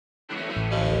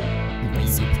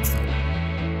Lazy pixel.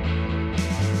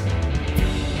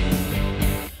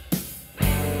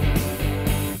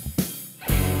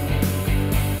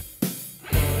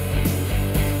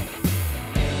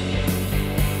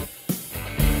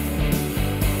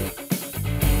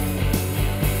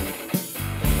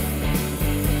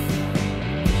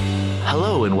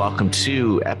 Hello and welcome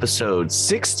to episode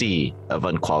 60 of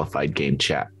Unqualified Game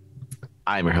Chat.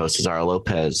 I'm your host, Azario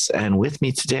Lopez, and with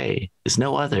me today is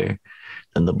no other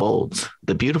than the bold,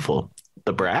 the beautiful,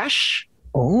 the brash,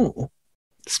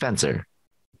 Spencer,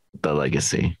 the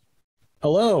legacy.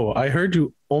 Hello, I heard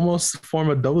you almost form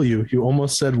a W. You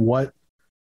almost said "What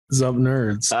is up,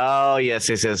 nerds?" Oh, yes.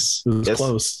 It was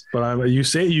close, but you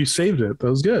saved it. That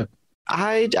was good.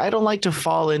 I don't like to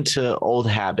fall into old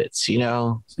habits, you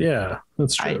know? Yeah,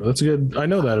 that's true. That's good. I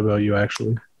know that about you,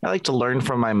 actually. I like to learn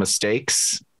from my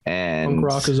mistakes. And Punk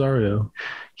rock Azario.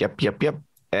 Yep.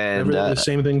 And never the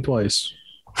same thing twice.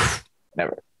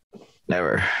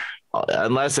 Never.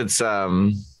 Unless it's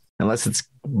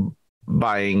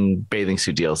buying bathing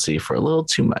suit DLC for a little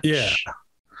too much.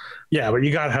 Yeah, but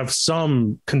you gotta have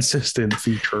some consistent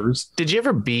features. Did you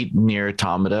ever beat Nier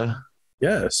Automata?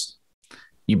 Yes.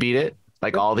 You beat it?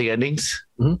 Like all the endings?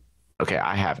 Mm-hmm. Okay,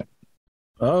 I haven't.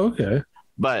 Oh, okay.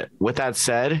 But with that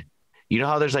said, you know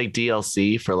how there's like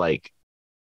DLC for like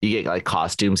you get like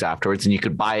costumes afterwards and you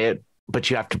could buy it, but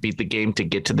you have to beat the game to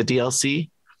get to the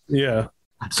DLC? Yeah.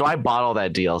 So I bought all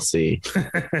that DLC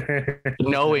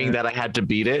knowing that I had to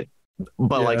beat it,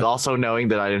 but like also knowing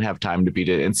that I didn't have time to beat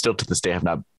it, and still to this day I have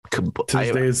not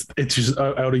it's just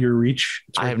out of your reach.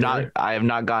 I have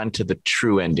not gotten to the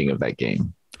true ending of that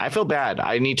game. I feel bad.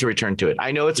 I need to return to it.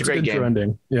 I know it's a great game.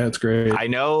 Ending. Yeah, it's great. I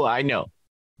know.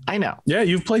 Yeah,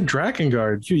 you've played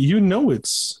Drakengard. You know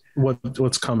it's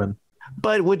what's coming.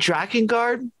 But with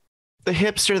Drakengard, the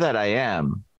hipster that I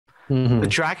am, the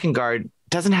Drakengard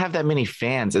doesn't have that many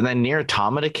fans. And then Nier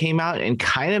Automata came out and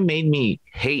kind of made me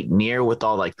hate Nier with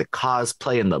all like the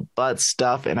cosplay and the butt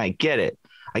stuff. And I get it.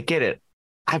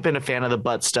 I've been a fan of the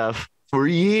butt stuff for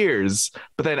years,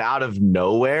 but then out of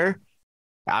nowhere,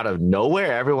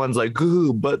 everyone's like,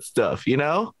 ooh, butt stuff, you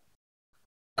know?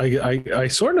 I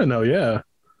sort of know. Yeah.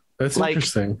 That's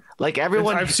interesting. Like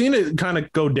everyone, I've seen it kind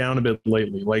of go down a bit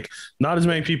lately. Like not as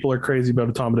many people are crazy about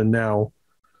Automata now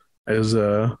as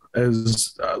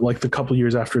like the couple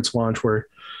years after its launch, where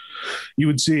you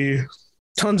would see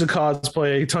tons of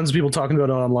cosplay, tons of people talking about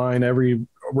it online, every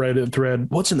Reddit thread.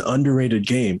 What's an underrated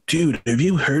game? Dude, have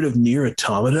you heard of Nier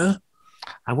Automata?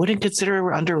 I wouldn't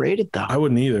consider it underrated though. I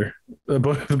wouldn't either,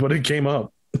 but it came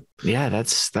up. Yeah,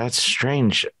 that's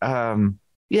strange.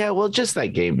 Yeah, well, just that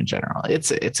game in general.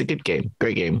 It's a good game,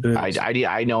 great game.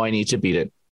 I know I need to beat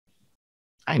it.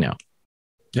 I know.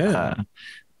 Yeah,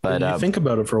 but you think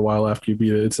about it for a while after you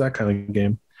beat it. It's that kind of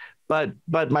game. But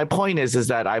my point is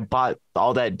that I bought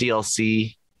all that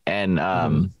DLC and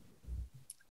never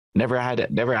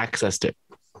accessed it.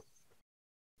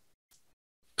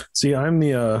 See, I'm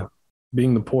the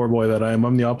being the poor boy that I am.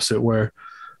 I'm the opposite, where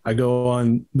I go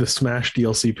on the Smash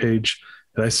DLC page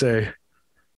and I say,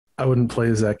 I wouldn't play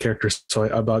as that character, so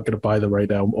I'm not going to buy them right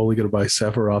now. I'm only going to buy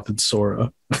Sephiroth and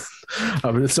Sora.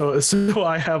 So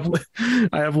I have like,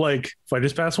 if I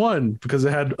just pass one, because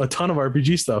it had a ton of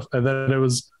RPG stuff, and then it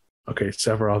was okay,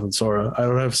 Sephiroth and Sora. I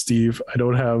don't have Steve. I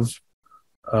don't have.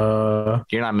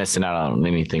 You're not missing out on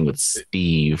anything with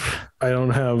Steve. I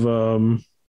don't have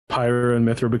Pyra and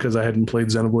Mithra because I hadn't played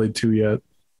Xenoblade 2 yet.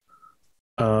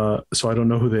 So I don't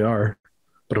know who they are,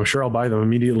 but I'm sure I'll buy them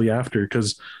immediately after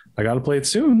because I got to play it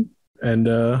soon. And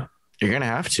you're gonna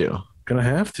have to.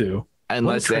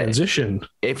 Unless transition.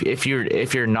 If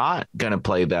you're not gonna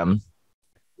play them,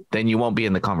 then you won't be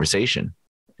in the conversation.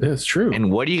 That's true.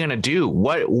 And what are you gonna do?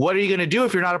 What are you gonna do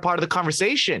if you're not a part of the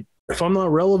conversation? If I'm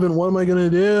not relevant, what am I gonna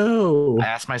do? I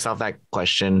ask myself that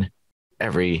question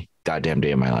every goddamn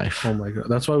day of my life. Oh my god,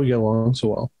 that's why we get along so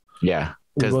well. Yeah,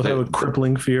 we both have a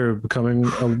crippling fear of becoming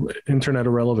internet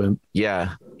irrelevant.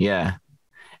 Yeah.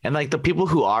 And like the people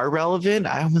who are relevant,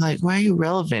 I'm like, why are you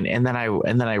relevant? And then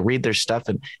I read their stuff,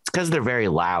 and it's because they're very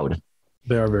loud.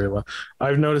 They are very loud.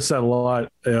 I've noticed that a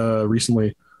lot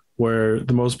recently, where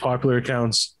the most popular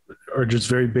accounts are just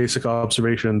very basic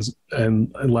observations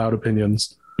and loud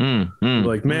opinions.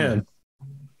 Like, man,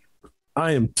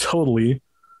 I am totally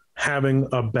having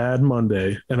a bad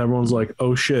Monday, and everyone's like,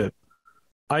 oh shit,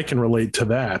 I can relate to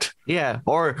that. Yeah.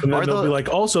 Or they'll be like,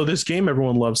 also, this game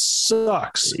everyone loves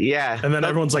sucks. Yeah. And then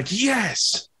everyone's like,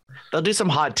 yes. They'll do some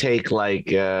hot take like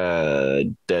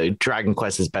the Dragon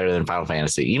Quest is better than Final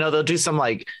Fantasy. You know, they'll do some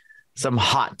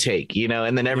hot take, you know,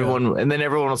 and then everyone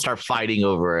will start fighting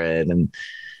over it. And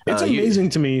it's amazing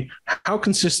to me how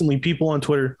consistently people on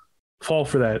Twitter fall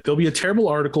for that. There'll be a terrible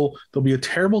article, there'll be a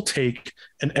terrible take,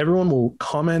 and everyone will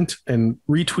comment and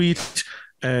retweet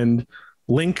and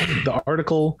link the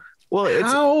article. Well,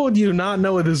 how do you not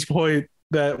know at this point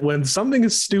that when something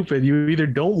is stupid, you either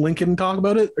don't link it and talk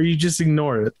about it or you just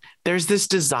ignore it? There's this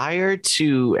desire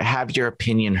to have your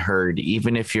opinion heard,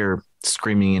 even if you're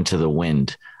screaming into the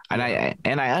wind. And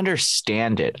I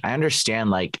understand it. I understand,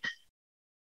 like,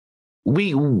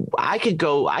 I could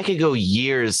go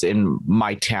years in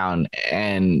my town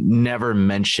and never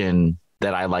mention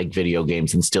that I like video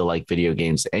games and still like video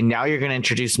games. And now you're going to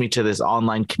introduce me to this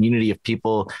online community of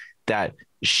people that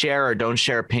share or don't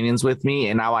share opinions with me.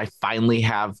 And now I finally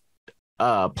have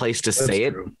a place to say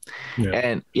it.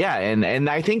 Yeah. And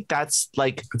I think that's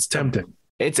like, it's tempting.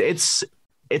 It's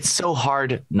so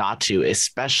hard not to,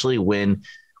 especially when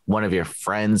one of your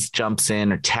friends jumps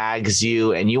in or tags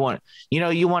you and you want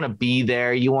to be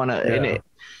there. You want to,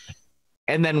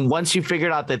 and then once you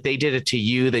figured out that they did it to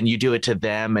you, then you do it to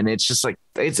them. And it's just like,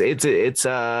 it's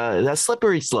a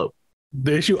slippery slope.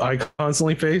 The issue I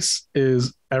constantly face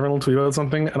is everyone will tweet about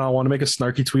something and I want to make a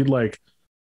snarky tweet like,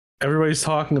 everybody's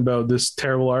talking about this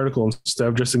terrible article instead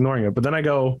of just ignoring it. But then I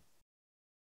go,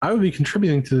 I would be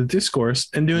contributing to the discourse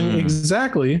and doing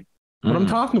exactly what I'm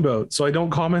talking about. So I don't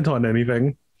comment on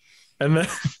anything. And then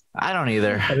I don't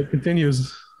either. And it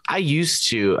continues. I used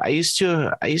to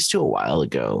a while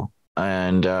ago.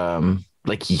 And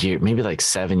maybe like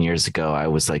 7 years ago, I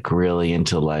was like really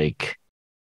into like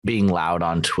being loud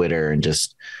on Twitter and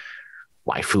just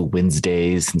waifu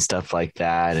Wednesdays and stuff like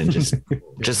that. And just,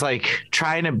 just like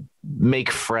trying to make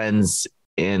friends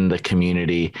in the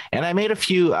community. And I made a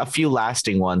few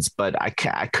lasting ones, but I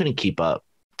couldn't keep up,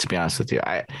 to be honest with you.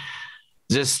 I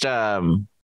just,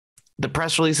 the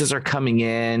press releases are coming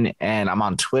in and I'm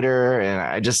on Twitter and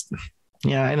I just,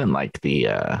 I didn't like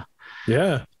the,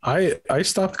 I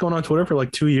stopped going on Twitter for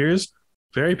like 2 years,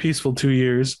 very peaceful 2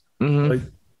 years. Like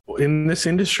in this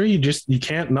industry, you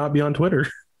can't not be on Twitter.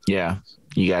 Yeah.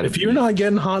 You got it. If you're not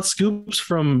getting hot scoops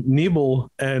from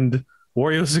Nebel and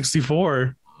Wario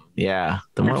 64. Yeah.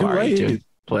 Then what are you doing?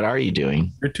 What are you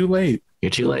doing? You're too late.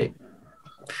 You're too late.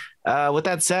 With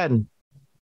that said,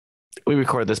 we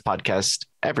record this podcast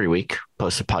every week,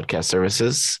 posted podcast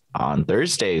services on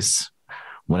Thursdays,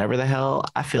 whenever the hell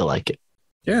I feel like it.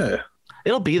 Yeah.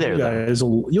 It'll be there, guys,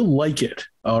 you'll like it.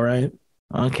 All right.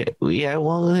 Okay. Yeah.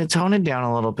 Well, tone it down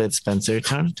a little bit, Spencer.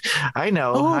 I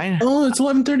know. Oh, it's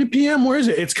 11:30 p.m. Where is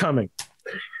it? It's coming.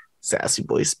 Sassy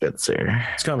boy Spencer.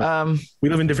 It's coming. We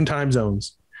live in different time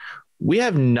zones. We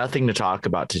have nothing to talk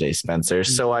about today, Spencer.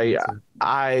 So I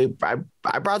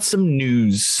brought some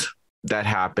news that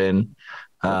happened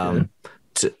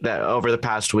that over the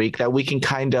past week that we can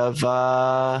kind of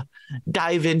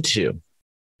dive into.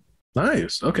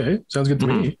 Nice. Okay. Sounds good to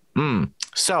me.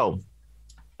 So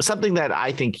something that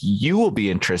I think you will be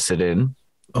interested in.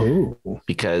 Oh,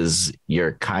 because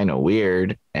you're kind of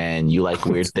weird and you like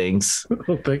weird things.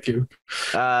 Oh, thank you.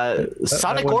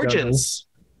 Sonic Origins.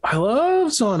 I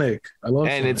love Sonic.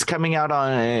 And it's coming out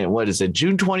on, what is it?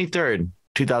 June 23rd,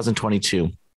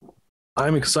 2022.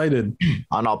 I'm excited.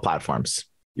 On all platforms.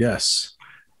 Yes.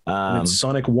 It's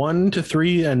Sonic 1 to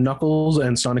 3 and Knuckles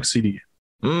and Sonic CD.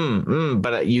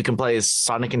 But you can play as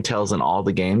Sonic and Tails in all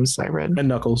the games, I read. And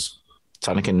Knuckles.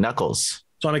 Sonic and Knuckles.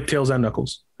 Sonic, Tails, and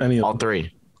Knuckles. All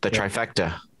three. The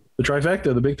trifecta. The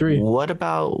trifecta, the big three. What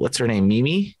about, what's her name?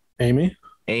 Mimi?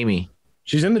 Amy.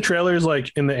 She's in the trailers,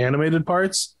 like in the animated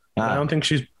parts. I don't think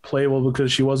she's playable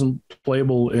because she wasn't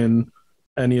playable in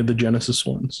any of the Genesis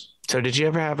ones. So did you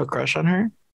ever have a crush on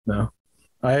her? No.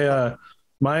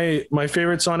 My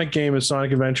favorite Sonic game is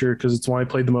Sonic Adventure because it's one I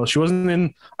played the most. I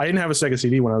didn't have a Sega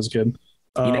CD when I was a kid.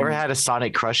 You never had a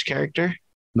Sonic crush character?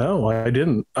 No, I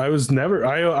didn't. I have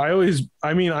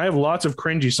lots of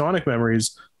cringy Sonic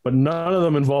memories, but none of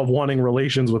them involve wanting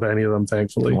relations with any of them,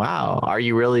 thankfully. Wow. Are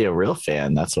you really a real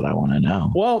fan? That's what I want to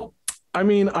know. Well, I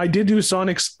mean, I did do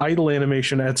Sonic's idle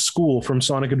animation at school from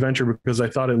Sonic Adventure because I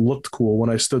thought it looked cool when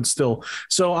I stood still.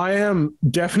 So I am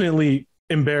definitely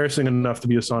embarrassing enough to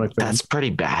be a Sonic fan. That's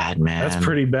pretty bad, man. That's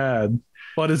pretty bad.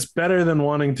 But it's better than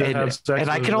wanting to have sex. And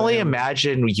I can only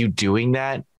imagine you doing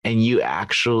that and you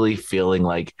actually feeling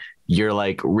like you're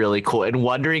like really cool and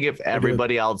wondering if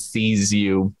everybody else sees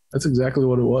you. That's exactly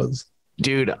what it was.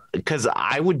 Dude, because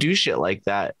I would do shit like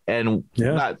that. And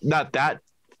not that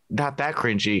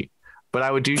cringy. But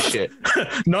I would do shit.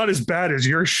 Not as bad as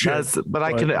your shit. But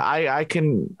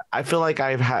I feel like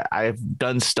I've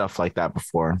done stuff like that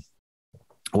before.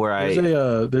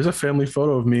 Where there's a family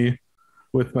photo of me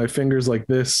with my fingers like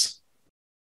this,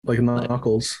 like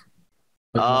Knuckles.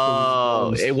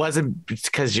 It wasn't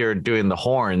because you're doing the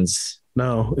horns.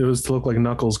 No, it was to look like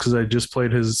Knuckles because I just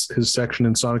played his section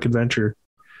in Sonic Adventure.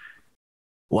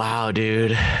 Wow,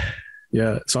 dude.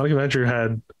 Yeah, Sonic Adventure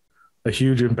had a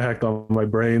huge impact on my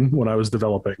brain when I was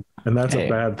developing, and that's a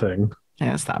bad thing.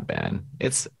 Yeah, it's not bad.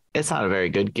 It's not a very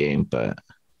good game, but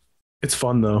it's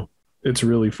fun though. It's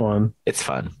really fun. It's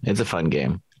fun. It's a fun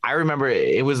game. I remember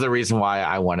it was the reason why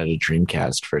I wanted a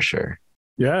Dreamcast for sure.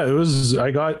 Yeah, it was.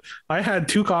 I had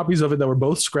 2 copies of it that were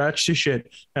both scratched to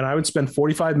shit, and I would spend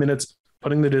 45 minutes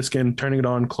putting the disc in, turning it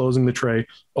on, closing the tray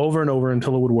over and over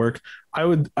until it would work.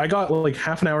 I got like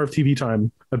half an hour of TV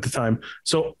time at the time.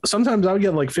 So sometimes I would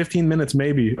get like 15 minutes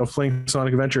maybe of playing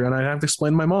Sonic Adventure, and I'd have to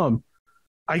explain to my mom,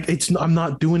 I'm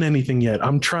not doing anything yet.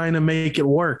 I'm trying to make it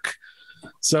work.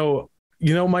 So,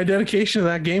 my dedication to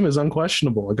that game is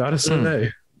unquestionable. I gotta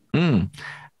say.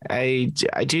 I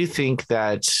do think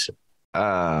that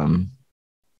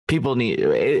people need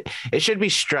it. It should be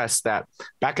stressed that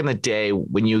back in the day,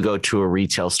 when you go to a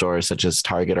retail store such as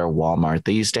Target or Walmart,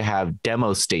 they used to have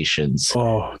demo stations.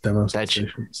 Oh, demo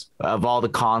stations of all the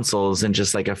consoles and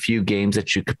just like a few games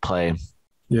that you could play.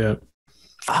 Yeah.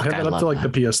 I had that up to like the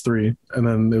PS3, and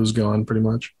then it was gone pretty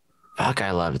much. Fuck,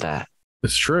 I love that.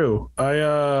 It's true.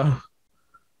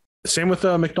 Same with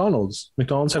McDonald's.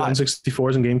 McDonald's had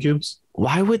N64s and GameCubes.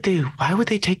 Why would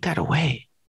they take that away?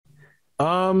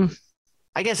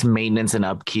 I guess maintenance and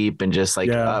upkeep and just like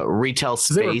retail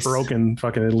space. They were broken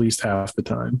fucking at least half the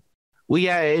time. Well,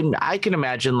 yeah, and I can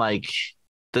imagine like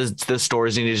the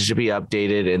stores needed to be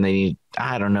updated, and they need,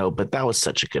 I don't know, but that was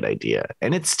such a good idea,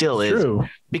 and it still is. True.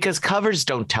 Because covers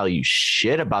don't tell you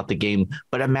shit about the game.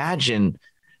 But imagine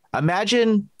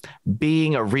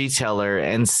being a retailer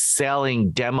and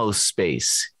selling demo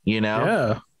space.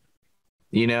 Yeah.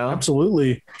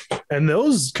 Absolutely. And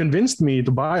those convinced me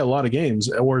to buy a lot of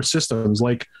games or systems.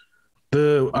 Like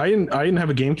I didn't have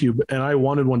a GameCube, and I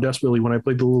wanted one desperately when I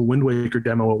played the little Wind Waker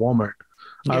demo at Walmart.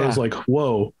 Yeah. I was like,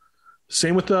 whoa.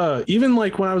 Same with even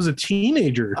like when I was a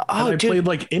teenager, and I played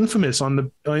like Infamous in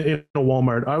a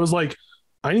Walmart. I was like,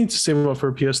 I need to save up for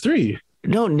a PS3.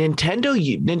 No,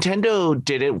 Nintendo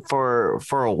did it for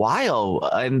a while,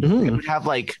 and they would have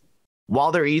like,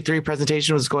 while their E3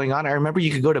 presentation was going on, I remember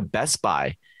you could go to Best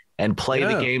Buy and play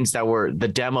the games that were the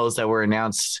demos that were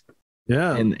announced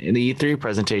in the E3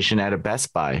 presentation at a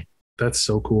Best Buy. That's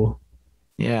so cool.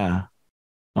 Yeah.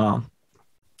 Well,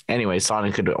 anyway,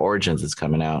 Sonic Origins is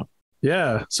coming out.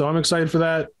 Yeah, so I'm excited for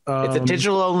that. It's a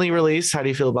digital only release. How do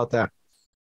you feel about that?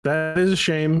 That is a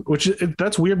shame,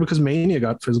 that's weird because Mania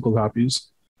got physical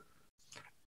copies.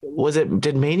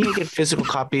 Did Mania get physical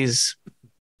copies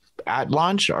at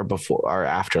launch or before or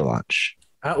after launch?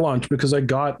 At launch, because I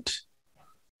got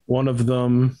one of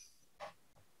them.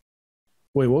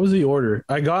 Wait, what was the order?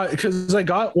 I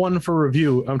got one for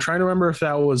review. I'm trying to remember if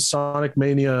that was Sonic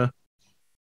Mania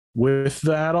with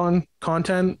the add-on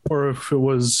content or if it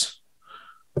was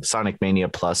Sonic Mania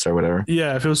Plus or whatever.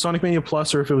 Yeah, if it was Sonic Mania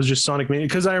Plus or if it was just Sonic Mania.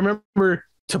 Because I remember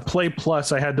to play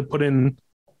Plus, I had to put in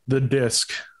the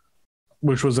disc,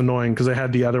 which was annoying because I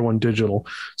had the other one digital.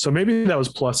 So maybe that was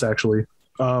Plus actually.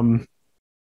 Even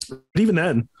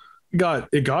then, it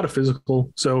got a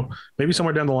physical. So maybe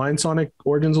somewhere down the line, Sonic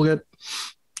Origins will get,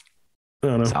 I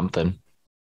don't know, something.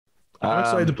 I'm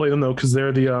excited to play them though because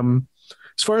they're the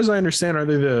as far as I understand, are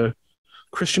they the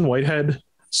Christian Whitehead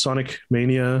Sonic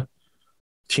Mania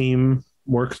team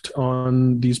worked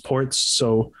on these ports,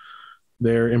 so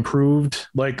they're improved.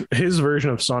 Like his version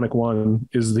of Sonic 1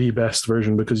 is the best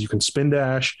version because you can spin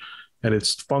dash and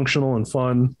it's functional and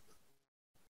fun.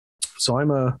 So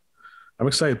I'm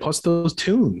excited. Plus those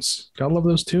tunes. Gotta love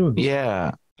those tunes.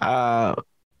 Yeah.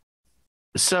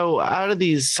 So out of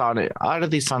these Sonic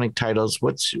titles,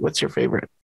 what's your favorite?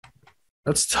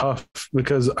 That's tough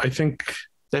because I think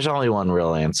there's only one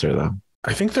real answer though.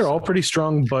 I think they're all pretty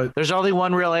strong, but there's only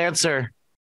one real answer.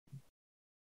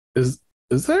 Is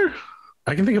there?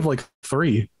 I can think of like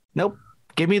 3. Nope.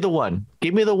 Give me the one.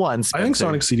 Spencer. I think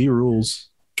Sonic CD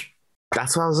rules.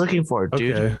 That's what I was looking for,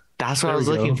 dude. Okay. That's what I was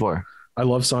looking for. I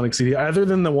love Sonic CD. Other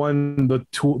than the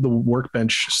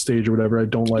workbench stage or whatever, I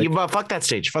don't like. Fuck that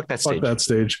stage. Fuck that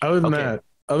stage. Other than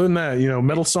that,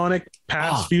 Metal Sonic,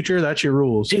 past, future, that's your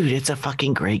rules. Dude, it's a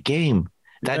fucking great game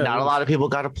that not a lot of people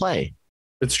got to play.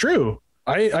 It's true.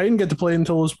 I didn't get to play it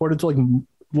until it was ported to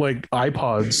like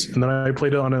iPods, and then I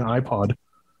played it on an iPod,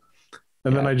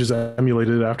 and then I just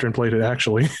emulated it after and played it.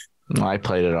 Actually, I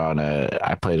played it on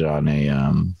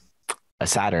a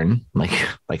Saturn,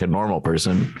 like a normal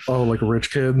person. Oh, like a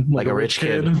rich kid, like a rich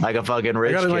kid, like a fucking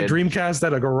rich kid. I got my Dreamcast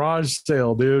at a garage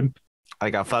sale, dude.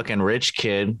 Like a fucking rich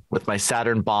kid with my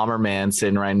Saturn Bomberman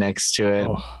sitting right next to it.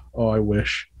 Oh, I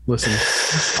wish. Listen,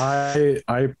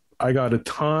 I I got a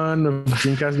ton of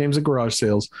Dreamcast games at garage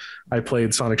sales. I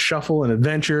played Sonic Shuffle and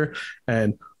Adventure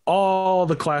and all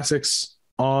the classics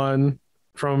from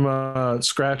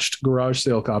scratched garage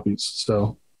sale copies.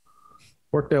 So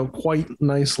worked out quite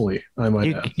nicely, I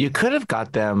might add. You could have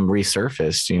got them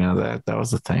resurfaced, that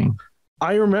was the thing.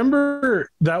 I remember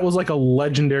that was like a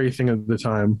legendary thing at the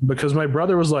time because my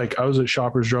brother was like, I was at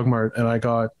Shoppers Drug Mart and I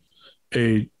got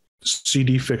a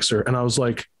CD fixer and I was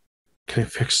like, can I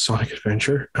fix Sonic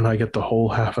Adventure? And I get the whole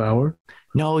half hour?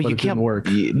 No, but you can't work.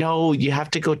 You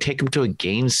have to go take them to a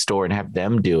game store and have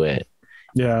them do it.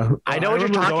 Yeah. I know what you're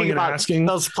talking about.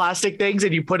 Those plastic things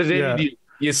and you put it in and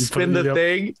you spin the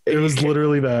thing. It was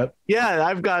literally that. Yeah,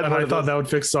 I've got and I thought that would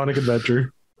fix Sonic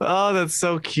Adventure. Oh, that's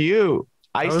so cute.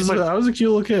 I was a cute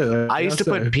little kid. I used to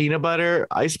put peanut butter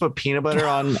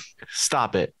on.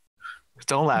 Stop it.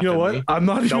 Don't laugh. You know what? Me. I'm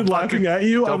not even laughing at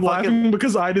you. I'm laughing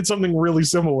because I did something really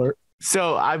similar.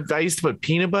 So I used to put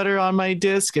peanut butter on my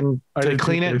disc and to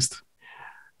clean it.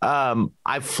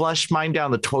 I flushed mine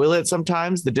down the toilet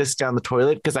sometimes, the disc down the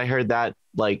toilet, because I heard that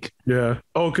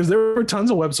because there were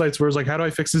tons of websites where it was like, how do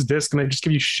I fix this disc? And they just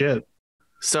give you shit.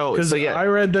 So I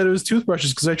read that it was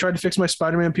toothbrushes because I tried to fix my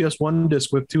Spider-Man PS1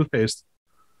 disc with toothpaste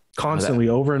constantly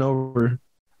over and over.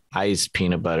 I used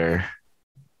peanut butter.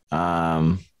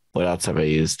 What else have I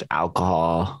used?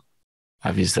 Alcohol.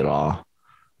 I've used it all.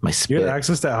 My spit. You had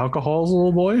access to alcohol as a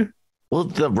little boy? Well,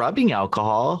 the rubbing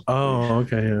alcohol. Oh,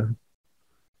 okay, yeah.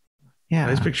 Yeah.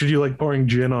 I just pictured you like pouring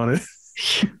gin on it.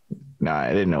 No, I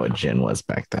didn't know what gin was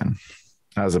back then.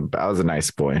 I was a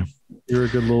nice boy. You were a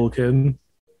good little kid.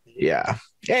 Yeah.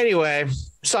 Anyway,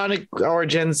 Sonic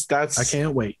Origins. I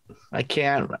can't wait. I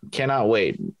cannot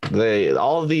wait.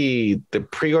 All the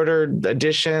pre-order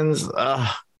editions.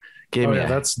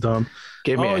 That's dumb.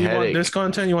 Give me a headache. You want this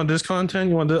content? You want this content?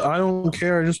 You want this? I don't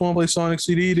care. I just want to play Sonic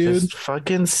CD, dude. Just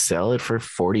fucking sell it for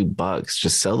 $40.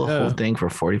 Just sell the whole thing for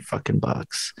 $40 fucking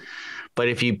bucks. But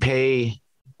if you pay,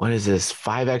 what is this,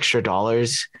 $5 extra,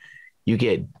 you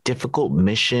get difficult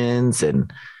missions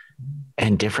and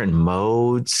different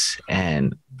modes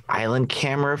and island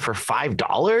camera for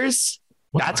 $5.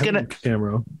 That's gonna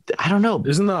camera. I don't know.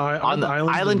 Isn't the on the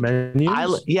island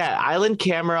menus? Island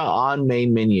camera on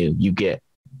main menu. You get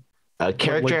a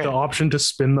character, like the option to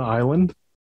spin the island.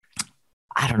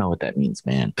 I don't know what that means,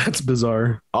 man. That's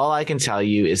bizarre. All I can tell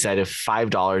you is that if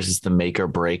 $5 is the make or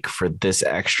break for this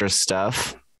extra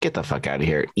stuff, get the fuck out of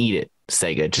here. Eat it,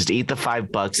 Sega. Just eat the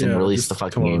 $5 and release the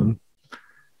fucking game.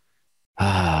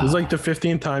 It's like the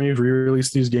 15th time you've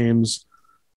re-released these games,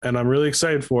 and I'm really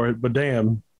excited for it. But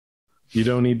damn. You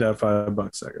don't need that $5,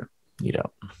 Sega. You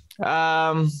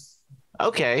don't.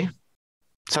 Okay.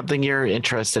 Something you're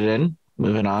interested in.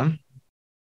 Moving on.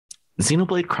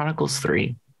 Xenoblade Chronicles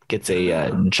 3 gets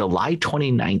a July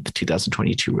 29th,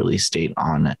 2022 release date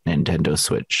on Nintendo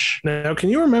Switch. Now, can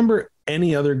you remember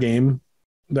any other game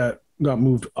that got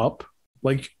moved up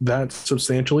like that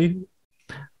substantially?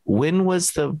 When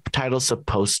was the title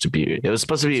supposed to be? It was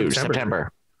supposed to be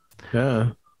September.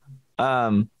 Yeah.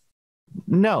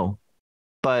 No.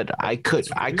 But I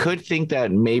could think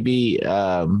that maybe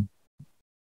I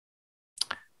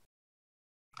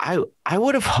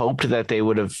would have hoped that they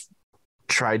would have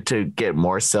tried to get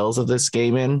more sales of this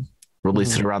game in,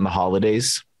 release it around the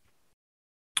holidays.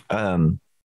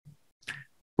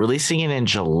 Releasing it in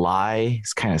July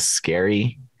is kind of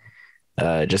scary,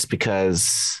 just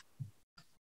because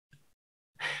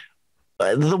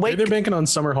the way they're banking on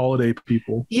summer holiday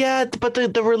people. Yeah, but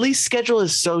the release schedule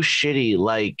is so shitty.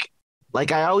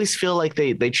 Like I always feel like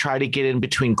they try to get in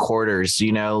between quarters,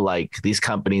 like these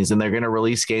companies, and they're going to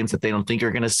release games that they don't think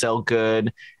are going to sell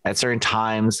good at certain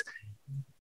times.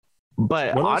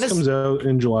 But what else comes out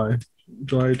in July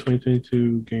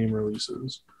 2022 game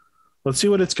releases? Let's see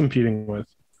what it's competing with.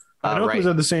 I know it was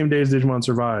at the same day as Digimon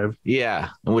Survive. Yeah,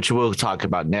 which we'll talk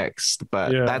about next.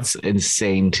 But that's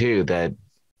insane too that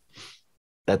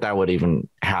would even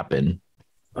happen.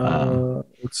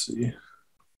 Let's see.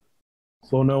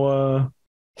 Klonoa,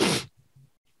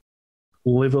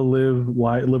 Live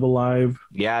Alive.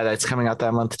 Yeah, that's coming out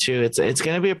that month too. It's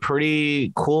going to be a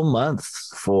pretty cool month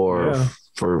for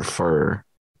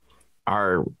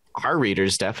our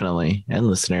readers, definitely, and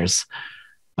listeners.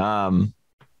 I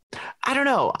don't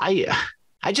know.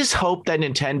 I just hope that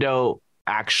Nintendo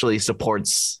actually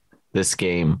supports this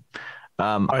game.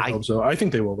 I hope so. I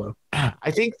think they will, though.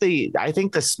 I think the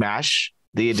Smash,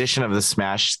 the addition of the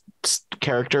Smash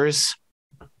characters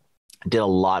did a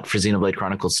lot for Xenoblade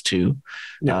Chronicles 2.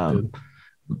 Yeah,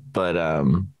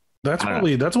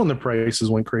 that's when the prices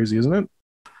went crazy, isn't it?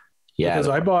 Yeah, because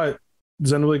I bought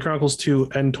Xenoblade Chronicles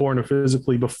 2 and Torna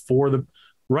physically before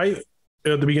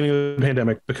at the beginning of the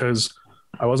pandemic because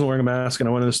I wasn't wearing a mask and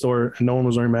I went in the store and no one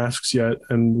was wearing masks yet.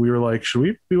 And we were like, should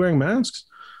we be wearing masks?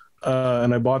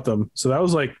 And I bought them. So that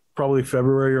was like probably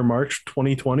February or March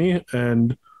 2020.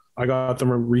 And I got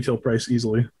them at retail price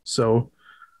easily. So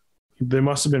they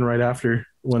must have been right after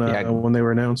when they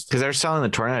were announced. Because they were selling the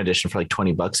Tornado edition for like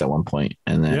 $20 at one point,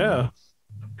 and then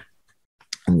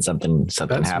and something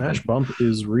that happened. Smash bump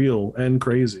is real and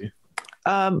crazy.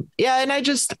 And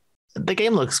the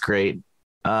game looks great.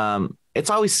 It's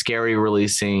always scary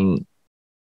releasing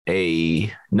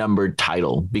a numbered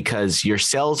title because your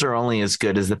sales are only as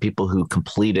good as the people who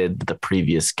completed the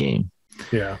previous game.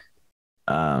 Yeah.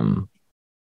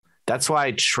 That's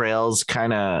why Trails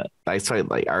Trails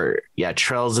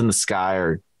in the Sky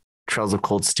or Trails of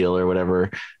Cold Steel or whatever.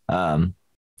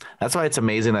 That's why it's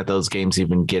amazing that those games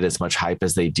even get as much hype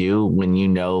as they do when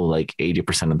like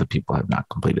 80% of the people have not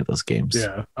completed those games.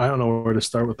 Yeah. I don't know where to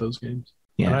start with those games.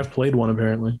 Yeah. And I've played one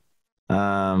apparently.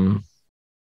 I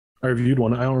reviewed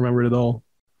one. I don't remember it at all.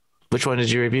 Which one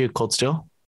did you review? Cold Steel?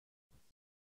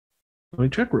 Let me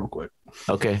check real quick.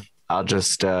 Okay. I'll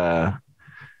just Cold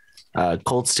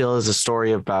Steel is a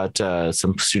story about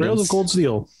some students. Trails of Cold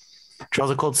Steel.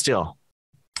 Trails of Cold Steel.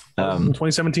 In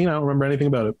 2017, I don't remember anything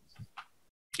about it.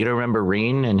 You don't remember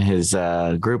Reen and his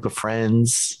group of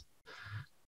friends?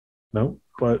 No,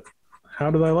 but how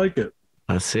did I like it?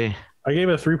 Let's see. I gave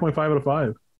it a 3.5 out of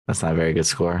 5. That's not a very good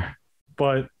score.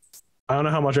 But I don't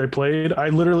know how much I played.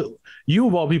 You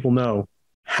of all people know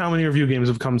how many review games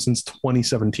have come since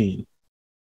 2017.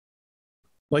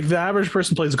 Like the average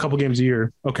person plays a couple games a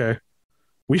year. Okay.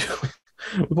 We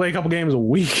play a couple games a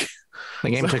week.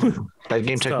 That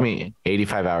game took me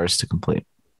 85 hours to complete.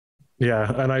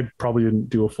 Yeah, and I probably didn't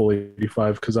do a full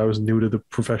 85 because I was new to the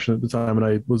profession at the time, and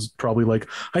I was probably like,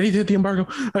 I need to hit the embargo.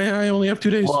 I only have 2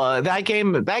 days. Well, that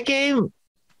game,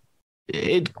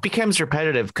 it becomes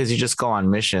repetitive because you just go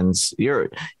on missions. You're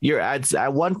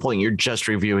at one point you're just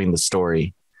reviewing the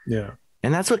story. Yeah.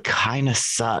 And that's what kind of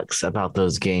sucks about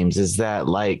those games is that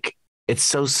like it's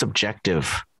so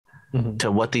subjective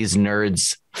to what these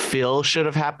nerds feel should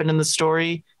have happened in the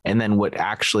story and then what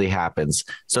actually happens.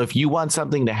 So if you want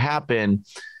something to happen,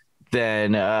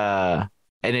 then and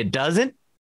it doesn't,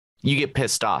 you get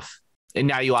pissed off. And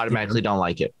now you automatically don't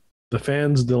like it. The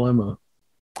fans' dilemma.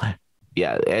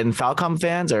 Yeah, and Falcom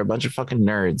fans are a bunch of fucking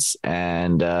nerds,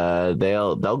 and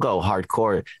they'll go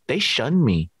hardcore. They shunned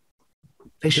me.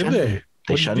 They shunned me.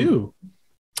 What did you do?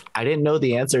 I didn't know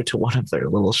the answer to one of their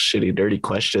little shitty, dirty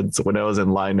questions when I was in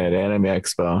line at Anime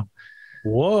Expo.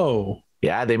 Whoa.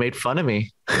 Yeah, they made fun of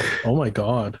me. Oh my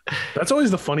God. That's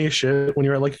always the funniest shit when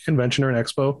you're at like a convention or an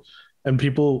expo and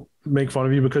people make fun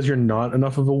of you because you're not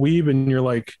enough of a weeb and you're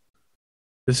like,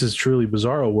 this is truly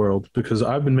bizarro world because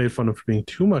I've been made fun of for being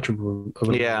too much of a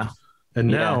yeah. And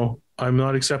now I'm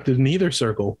not accepted in either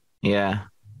circle. Yeah.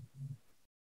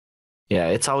 Yeah,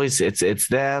 it's always it's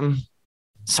them.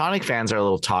 Sonic fans are a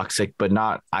little toxic, but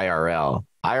not IRL.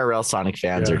 IRL Sonic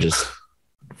fans are just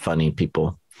funny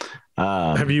people.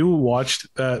 Have you watched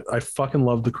that? I fucking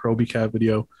love the Kroby Cat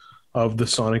video of the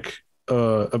Sonic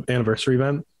anniversary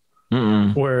event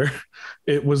where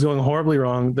it was going horribly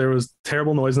wrong. There was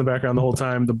terrible noise in the background the whole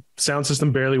time. The sound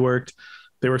system barely worked.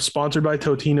 They were sponsored by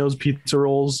Totino's Pizza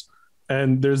Rolls.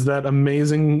 And there's that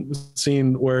amazing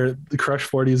scene where the Crush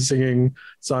 40 is singing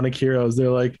Sonic Heroes. They're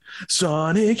like,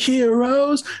 Sonic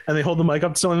Heroes. And they hold the mic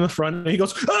up to someone in the front and he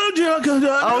goes, oh yeah,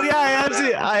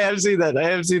 I have seen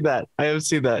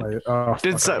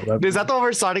that. Is that the one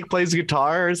where Sonic plays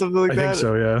guitar or something like that? I think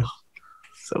so, yeah.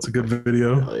 So it's a good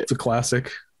video. It's a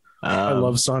classic. I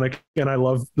love Sonic and I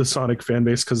love the Sonic fan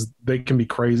base because they can be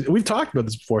crazy. We've talked about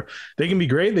this before. They can be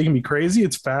great. They can be crazy.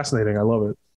 It's fascinating. I love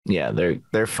it. Yeah,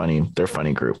 they're funny. They're a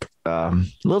funny group. A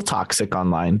little toxic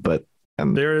online, but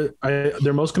they're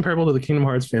most comparable to the Kingdom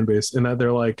Hearts fan base in that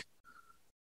they're like,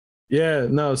 yeah,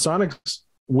 no, Sonic's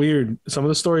weird. Some of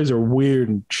the stories are weird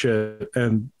and shit,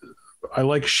 and I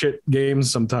like shit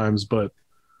games sometimes, but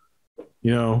you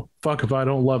know, fuck if I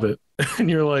don't love it. And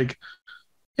you're like,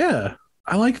 yeah,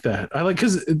 I like that. I like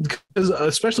because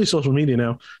especially social media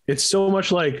now, it's so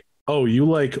much like, oh, you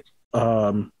like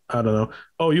I don't know.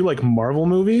 Oh, you like Marvel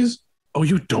movies? Oh,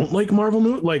 you don't like Marvel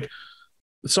movies? Like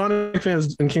Sonic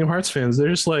fans and Kingdom Hearts fans, they're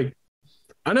just like,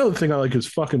 I know the thing I like is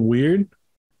fucking weird.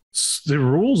 The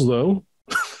rules though.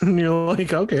 And you're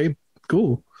like, okay,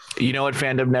 cool. You know what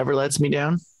fandom never lets me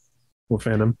down? What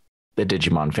fandom? The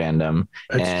Digimon fandom.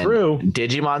 That's true.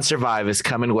 Digimon Survive is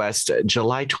coming west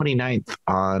July 29th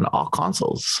on all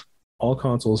consoles. All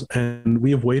consoles. And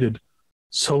we have waited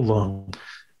so long.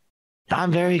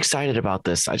 I'm very excited about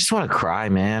this. I just want to cry,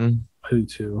 man. I do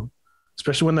too.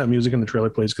 especially when that music in the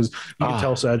trailer plays, because you can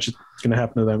tell sad shit's going to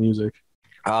happen to that music.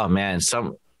 Oh man,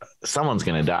 someone's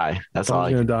going to die.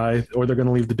 Someone's going to die, or they're going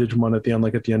to leave the Digimon at the end,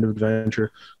 like at the end of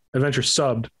Adventure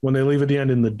subbed, when they leave at the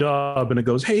end in the dub and it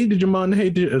goes, hey Digimon, hey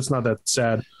it's not that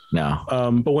sad. No.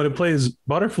 But when it plays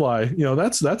Butterfly,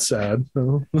 that's sad.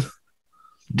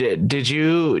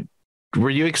 Were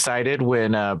you excited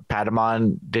when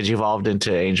Patamon digivolved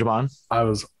into Angemon? I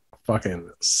was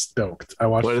fucking stoked. I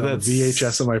watched it on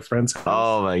VHS at my friend's house.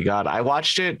 Oh my god, I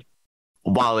watched it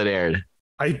while it aired.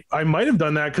 I might have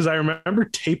done that because I remember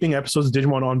taping episodes of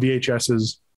Digimon on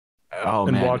VHSs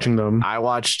and watching them. I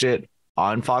watched it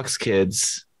on Fox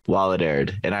Kids while it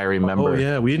aired, and I remember. Oh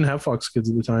yeah, we didn't have Fox Kids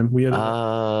at the time. We had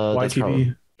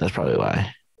YTV. That's probably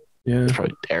why. Yeah, it's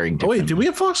probably airing. Oh wait, did we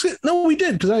have Fox Kids? No, we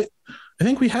did, because I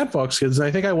think we had Fox Kids, and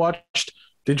I think I watched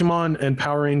Digimon and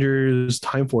Power Rangers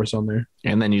Time Force on there.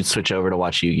 And then you'd switch over to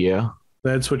watch Yu-Gi-Oh.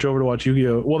 Then I'd switch over to watch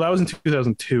Yu-Gi-Oh. Well, that was in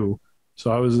 2002,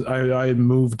 so I had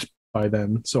moved by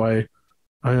then. So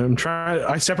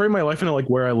I separate my life into like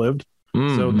where I lived.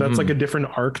 So that's like a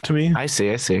different arc to me. I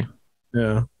see.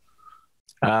 Yeah.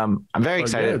 I'm very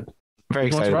excited. Very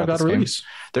excited about this game.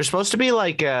 There's supposed to be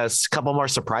like a couple more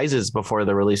surprises before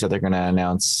the release that they're going to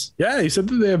announce. Yeah, you said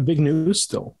that they have big news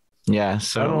still. Yeah,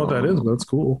 so I don't know what that is, but that's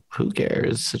cool. Who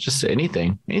cares? It's just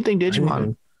anything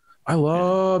Digimon. I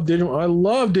love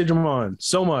Digimon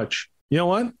so much. You know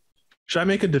what? Should I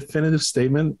make a definitive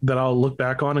statement that I'll look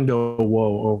back on and go,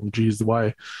 whoa, oh geez,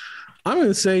 why? I'm going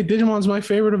to say Digimon's my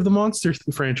favorite of the monster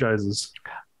franchises.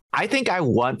 I think I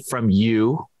want from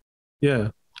you. Yeah.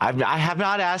 I have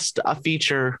not asked a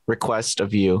feature request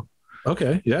of you.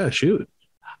 Okay. Yeah, shoot.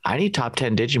 I need top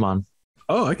 10 Digimon.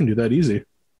 Oh, I can do that easy.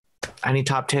 I need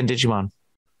top 10 Digimon.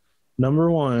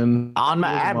 Number one. On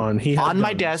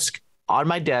my desk. All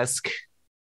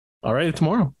right,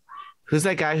 tomorrow. Who's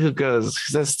that guy who's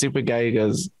that stupid guy who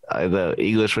goes, the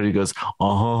English one who goes,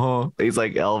 he's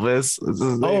like Elvis.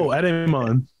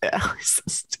 Edamon. Yeah,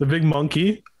 the big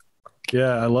monkey.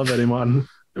 Yeah, I love Edamon.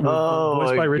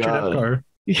 Voiced by Richard F. Carr.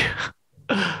 Yeah.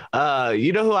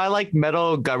 You know who I like?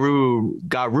 Metal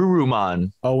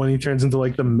Garurumon. Oh, when he turns into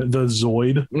like the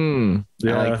Zoid.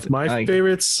 Yeah, my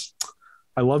favorites.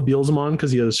 I love Beelzemon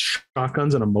because he has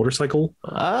shotguns and a motorcycle.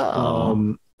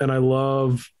 Oh. And I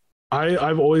love.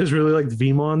 I've always really liked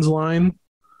Veemon's line.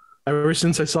 Ever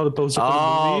since I saw the poster for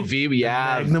the movie.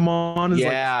 Yeah. Magnamon is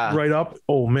like right up.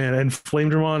 Oh man, and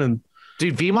Flamedramon and.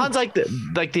 Dude, Veemon's like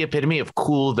the epitome of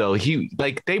cool though.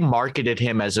 They marketed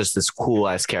him as just this cool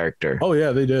ass character. Oh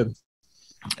yeah, they did.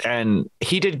 And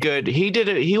he did good.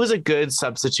 He was a good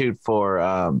substitute for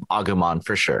Agumon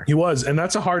for sure. He was, and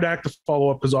that's a hard act to follow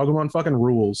up because Agumon fucking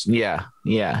rules. Yeah.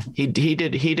 He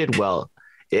did well.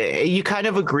 You kind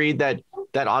of agreed that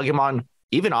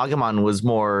Agumon was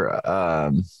more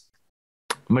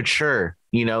mature,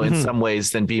 in some ways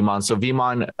than Veemon. So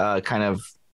Veemon kind of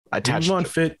attached. Veemon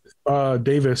fit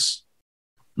Davis.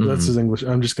 That's his English.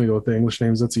 I'm just gonna go with the English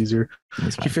names. That's easier.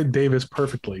 He fit Davis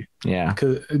perfectly. Yeah,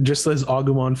 just as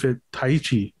Agumon fit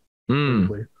Taichi.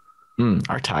 Or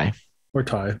Tai.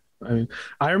 I mean,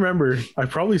 I remember. I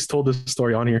probably told this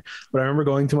story on here, but I remember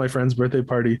going to my friend's birthday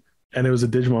party, and it was a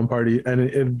Digimon party,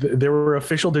 and there were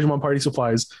official Digimon party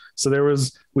supplies. So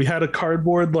we had a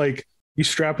cardboard like you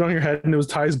strapped on your head, and it was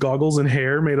Tai's goggles and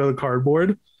hair made out of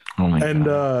cardboard. Oh my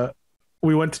god.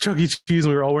 We went to Chuck E. Cheese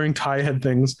and we were all wearing tie head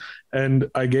things.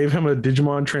 And I gave him a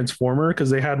Digimon Transformer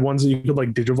because they had ones that you could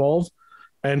like Digivolve.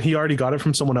 And he already got it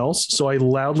from someone else. So I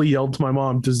loudly yelled to my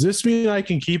mom, does this mean I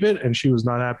can keep it? And she was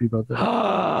not happy about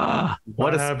that.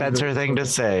 What a Spencer thing to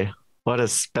say. What a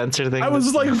Spencer thing. I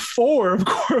was like 4. Of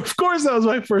course, that was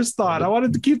my first thought. I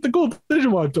wanted to keep the cool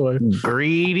Digimon toy.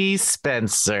 Greedy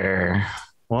Spencer.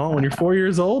 Well, when you're 4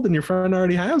 years old and your friend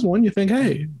already has one, you think,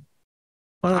 hey,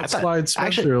 why not slide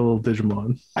Spencer a little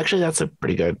Digimon? Actually, that's a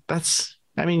pretty good.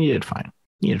 You did fine.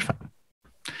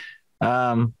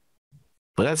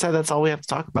 But that said, that's all we have to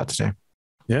talk about today.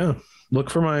 Yeah. Look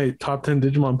for my top 10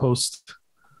 Digimon post.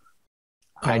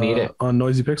 I need it on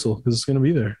Noisy Pixel because it's going to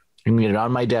be there. You can get it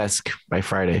on my desk by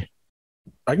Friday.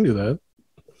 I can do that.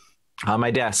 On my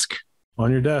desk.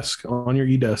 On your desk. On your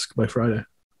e-desk by Friday.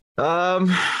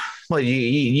 Well,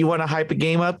 you want to hype a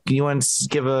game up? You want to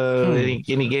give any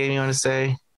game you want to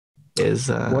say? What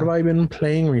have I been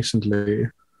playing recently?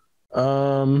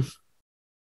 What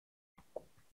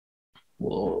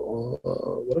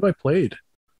have I played?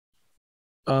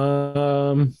 I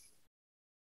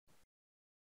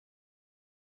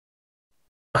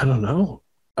don't know.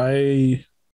 I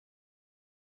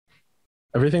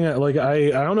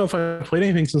don't know if I played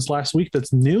anything since last week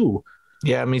that's new.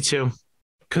 Yeah, me too.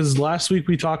 Because last week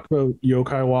we talked about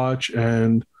Yokai Watch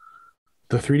and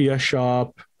the 3DS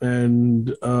shop,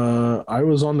 and I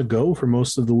was on the go for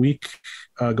most of the week,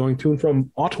 going to and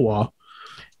from Ottawa.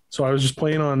 So I was just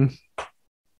playing on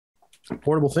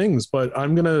portable things. But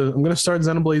I'm gonna start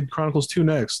Xenoblade Chronicles 2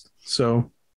 next.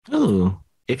 So, ooh,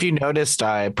 if you noticed,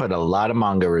 I put a lot of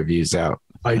manga reviews out.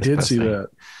 I did see that.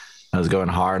 I was going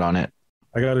hard on it.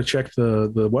 I got to check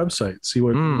the website, see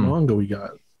what manga we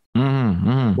got.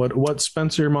 What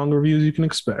Spencer manga reviews you can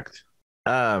expect.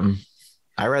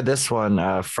 I read this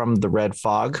one from the Red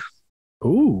Fog.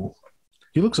 Ooh,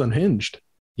 he looks unhinged.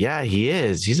 Yeah, he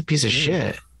is. He's a piece of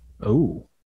shit. Oh,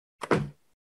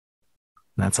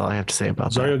 that's all I have to say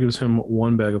about Zario gives him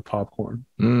 1 bag of popcorn.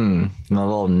 And a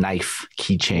little knife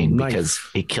keychain because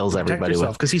he kills everybody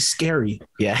with. Because he's scary.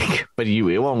 Yeah, but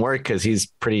it won't work because he's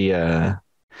pretty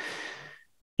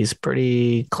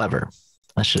clever.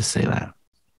 Let's just say that.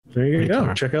 There you go.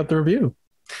 Clever. Check out the review.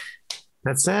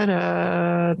 That said,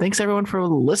 thanks everyone for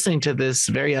listening to this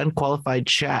very unqualified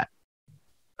chat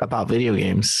about video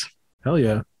games. Hell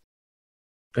yeah.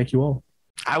 Thank you all.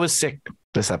 I was sick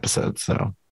this episode,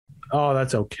 so. Oh,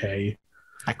 that's okay.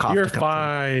 I coughed. You're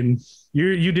fine.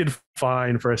 You did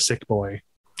fine for a sick boy.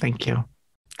 Thank you.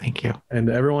 And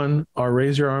everyone,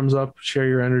 raise your arms up, share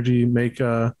your energy, make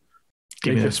a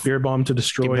spirit bomb to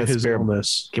destroy his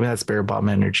illness. Give me that spirit bomb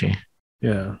energy.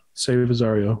 Yeah. Save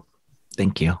Azario.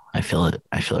 Thank you. I feel it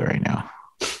right now.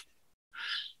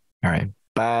 All right.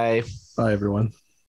 Bye. Bye, everyone.